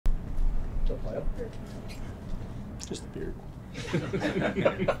to play up there? Just the beard.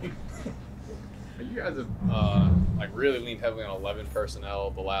 You guys have like really leaned heavily on 11 personnel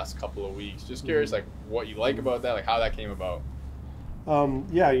the last couple of weeks. Just curious, like what you like about that, like how that came about.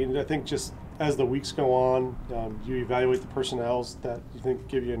 Yeah, I think just as the weeks go on, you evaluate the personnels that you think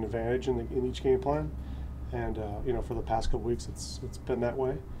give you an advantage in each game plan, and for the past couple weeks, it's been that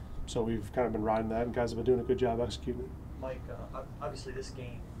way. So we've kind of been riding that, and guys have been doing a good job executing it. Mike, obviously this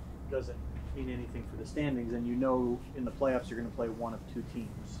game doesn't mean anything for the standings, and in the playoffs you're going to play one of two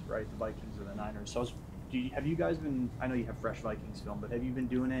teams, right? The Vikings or the Niners. So have you guys been, I know you have fresh Vikings film, but have you been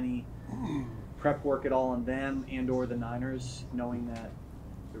doing any prep work at all on them and or the Niners, knowing that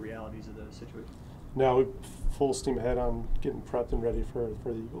the realities of the situation? No, we're full steam ahead on getting prepped and ready for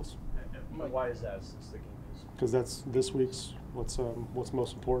the Eagles. Why is that, since the game is? Because that's this week's what's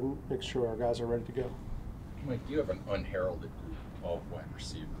most important. Make sure our guys are ready to go. Mike, you have an unheralded group of wide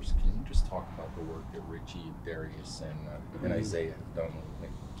receivers. Can you just talk about the work that Richie, Darius, and Isaiah have done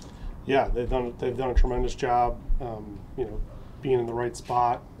lately? Yeah, they've done a tremendous job. Being in the right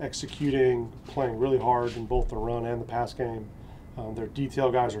spot, executing, playing really hard in both the run and the pass game. They're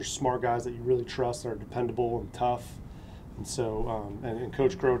detail guys, are smart guys that you really trust. They're dependable and tough, and so and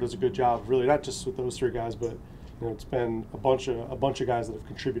Coach Groh does a good job. Really, not just with those three guys, but it's been a bunch of guys that have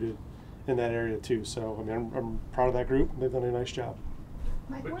contributed in that area too. So I'm proud of that group. They've done a nice job.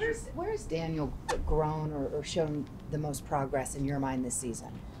 Mike, where's Daniel grown or shown the most progress in your mind this season?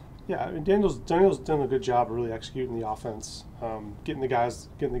 Yeah, Daniel's done a good job of really executing the offense, getting the guys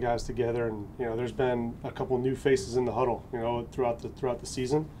together, and there's been a couple of new faces in the huddle, throughout the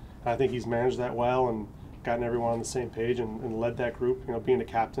season. And I think he's managed that well and gotten everyone on the same page and led that group. Being a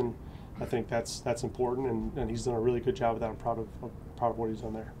captain, I think that's important, and he's done a really good job with that. I'm proud of what he's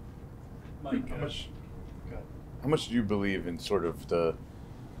done there. Mike, how much do you believe in sort of the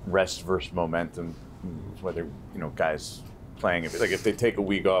rest versus momentum, whether guys playing, if they take a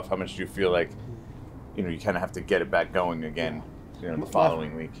week off, how much do you feel like you kind of have to get it back going again the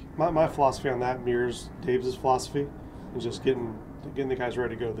following week? My philosophy on that mirrors Dave's philosophy, and just getting the guys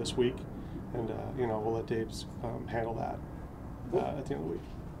ready to go this week, and we'll let Dave's handle that at the end of the week.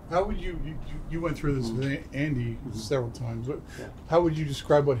 How would you went through this with Andy several times? How would you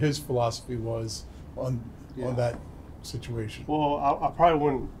describe what his philosophy was on that situation? Well, I probably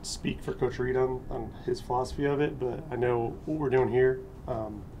wouldn't speak for Coach Reed on his philosophy of it, but I know what we're doing here,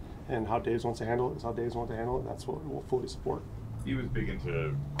 and how Dave wants to handle it is how Dave wants to handle it. And that's what we'll fully support. He was big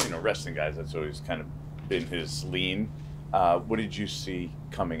into resting guys. That's always kind of been his lean. What did you see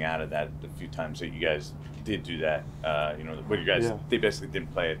coming out of that the few times that you guys did do that? What you guys they basically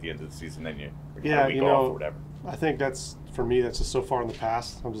didn't play at the end of the season, then you a week off or whatever. I think that's, for me, that's just so far in the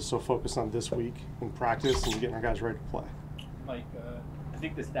past. I'm just so focused on this week in practice and getting our guys ready to play. Mike, I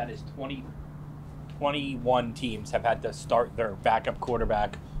think the stat is 21 teams have had to start their backup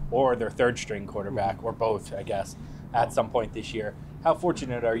quarterback or their third string quarterback, or both, I guess, at some point this year. How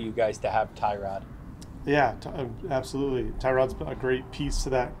fortunate are you guys to have Tyrod? Yeah, absolutely. Tyrod's a great piece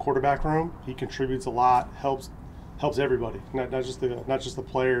to that quarterback room. He contributes a lot, helps everybody, not just the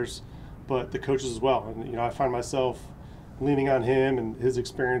players, but the coaches as well. And I find myself leaning on him and his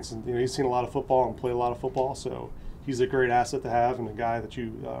experience, and he's seen a lot of football and played a lot of football, so he's a great asset to have, and a guy that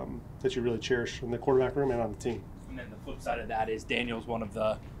you really cherish in the quarterback room and on the team. And then the flip side of that is Daniel's one of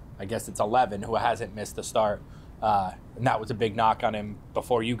the, I guess it's 11 who hasn't missed the start, and that was a big knock on him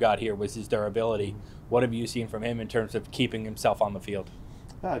before you got here, was his durability. What have you seen from him in terms of keeping himself on the field?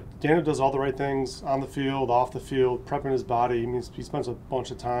 Daniel does all the right things on the field, off the field, prepping his body. He spends a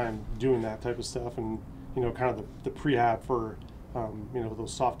bunch of time doing that type of stuff, and kind of the prehab for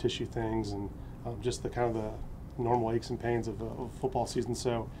those soft tissue things, and just the kind of the normal aches and pains of football season.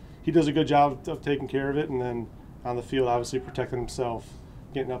 So he does a good job of taking care of it, and then on the field, obviously protecting himself,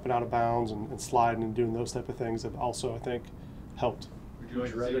 getting up and out of bounds, and sliding and doing those type of things that also, I think, helped. Would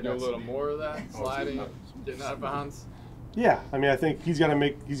you like to do a little more of that, sliding, getting out of bounds? Yeah, I think he's got to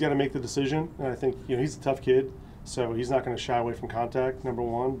make the decision, and I think he's a tough kid, so he's not going to shy away from contact, number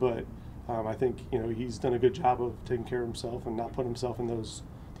one. But I think he's done a good job of taking care of himself and not putting himself in those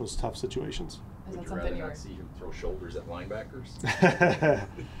tough situations. Would you rather not see him throw shoulders at linebackers?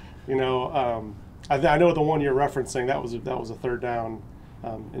 I know the one you're referencing, that was a third down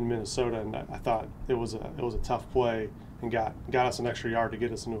in Minnesota, and I thought it was a tough play and got us an extra yard to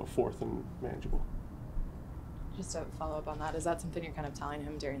get us into a fourth and manageable. Just to follow up on that, is that something you're kind of telling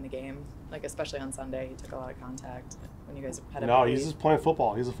him during the game? Like, especially on Sunday, he took a lot of contact when you guys had a No, he's just playing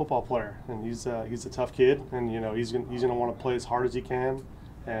football. He's a football player, and he's a tough kid, and he's gonna want to play as hard as he can,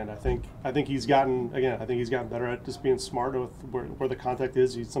 And I think he's gotten better at just being smart with where the contact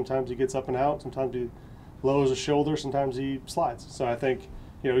is. Sometimes he gets up and out, sometimes he lowers his shoulder, sometimes he slides. So I think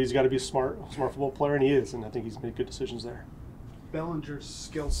he's got to be a smart football player, and he is. And I think he's made good decisions there. Bellinger's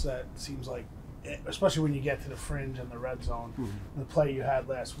skill set seems like, especially when you get to the fringe and the red zone, the play you had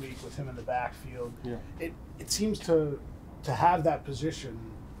last week with him in the backfield, it seems to have that position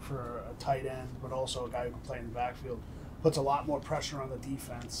for a tight end, but also a guy who can play in the backfield, puts a lot more pressure on the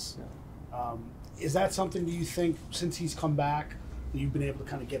defense. Is that something, do you think, since he's come back, that you've been able to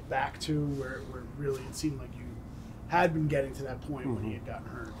kind of get back to where really it seemed like you had been getting to that point when he had gotten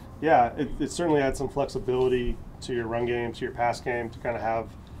hurt? Yeah, it certainly had some flexibility to your run game, to your pass game, to kind of have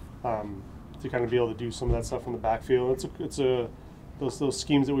to kind of be able to do some of that stuff in the backfield. Those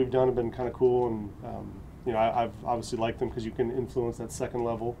schemes that we've done have been kind of cool, and I've obviously liked them because you can influence that second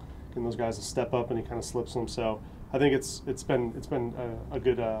level, getting those guys to step up, and he kind of slips them. So I think it's been a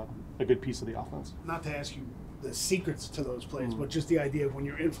good piece of the offense. Not to ask you the secrets to those plays, but just the idea of when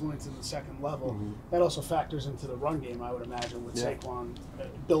you're influencing the second level, that also factors into the run game, I would imagine, with Saquon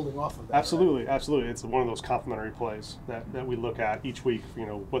building off of that. Absolutely, right? Absolutely. It's one of those complementary plays that we look at each week,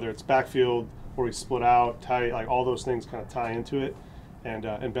 whether it's backfield or we split out, tight, like all those things kind of tie into it.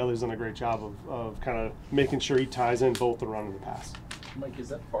 And Belly's done a great job of kind of making sure he ties in both the run and the pass. Mike, is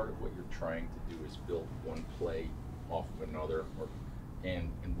that part of what you're trying to do, is build one play off of another, and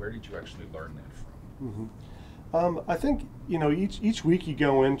where did you actually learn that from? I think each week you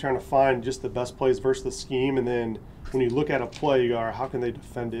go in trying to find just the best plays versus the scheme, and then when you look at a play, you go, how can they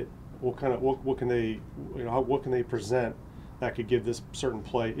defend it? What can they present that could give this certain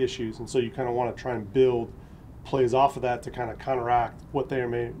play issues? And so you kind of want to try and build plays off of that to kind of counteract what they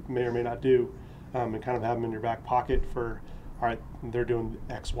may or may not do, and kind of have them in your back pocket for, all right, they're doing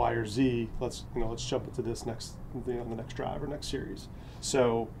X, Y, or Z. Let's jump into this next, the next drive or next series.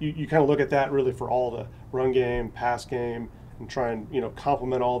 So you kind of look at that really for all the run game, pass game, and try and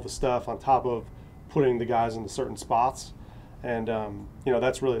complement all the stuff on top of putting the guys into certain spots. And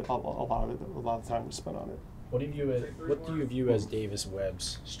that's really a lot of time we spent on it. What do you view as Davis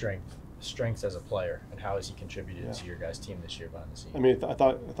Webb's strengths as a player, and how has he contributed to your guys' team this year behind the scenes? I mean, I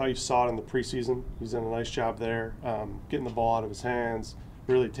thought you saw it in the preseason. He's done a nice job there, getting the ball out of his hands,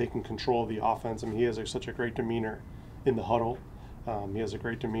 really taking control of the offense. I mean, he has such a great demeanor in the huddle. He has a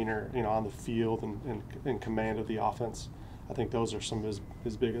great demeanor, on the field and in command of the offense. I think those are some of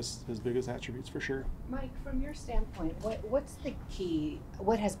his biggest attributes for sure. Mike, from your standpoint, what's the key?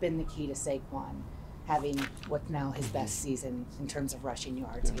 What has been the key to Saquon having what's now his best season in terms of rushing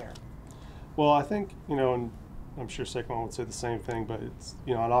yards here? Well, I think and I'm sure Saquon would say the same thing, but it's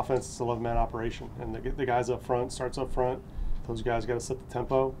on offense it's an 11-man operation, and the guys up front starts up front. Those guys got to set the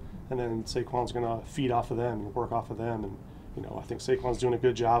tempo, and then Saquon's going to feed off of them and work off of them. And I think Saquon's doing a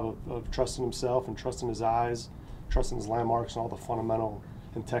good job of trusting himself and trusting his eyes, trusting his landmarks and all the fundamental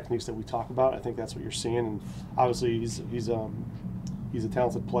and techniques that we talk about. I think that's what you're seeing, and obviously he's a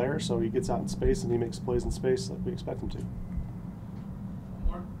talented player, so he gets out in space and he makes plays in space like we expect him to.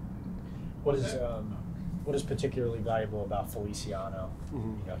 What is particularly valuable about Feliciano?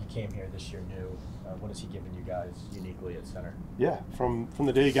 He came here this year new. What has he given you guys uniquely at center? Yeah, from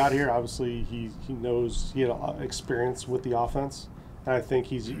the day he got here, obviously he knows he had experience with the offense, and I think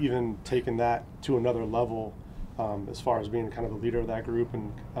he's even taken that to another level as far as being kind of the leader of that group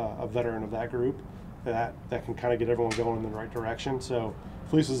and a veteran of that group that can kind of get everyone going in the right direction. So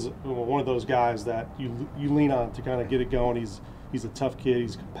Felice is one of those guys that you lean on to kind of get it going. He's a tough kid.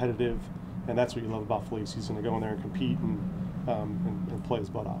 He's competitive. And that's what you love about Felice. He's going to go in there and compete and play his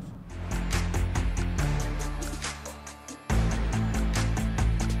butt off.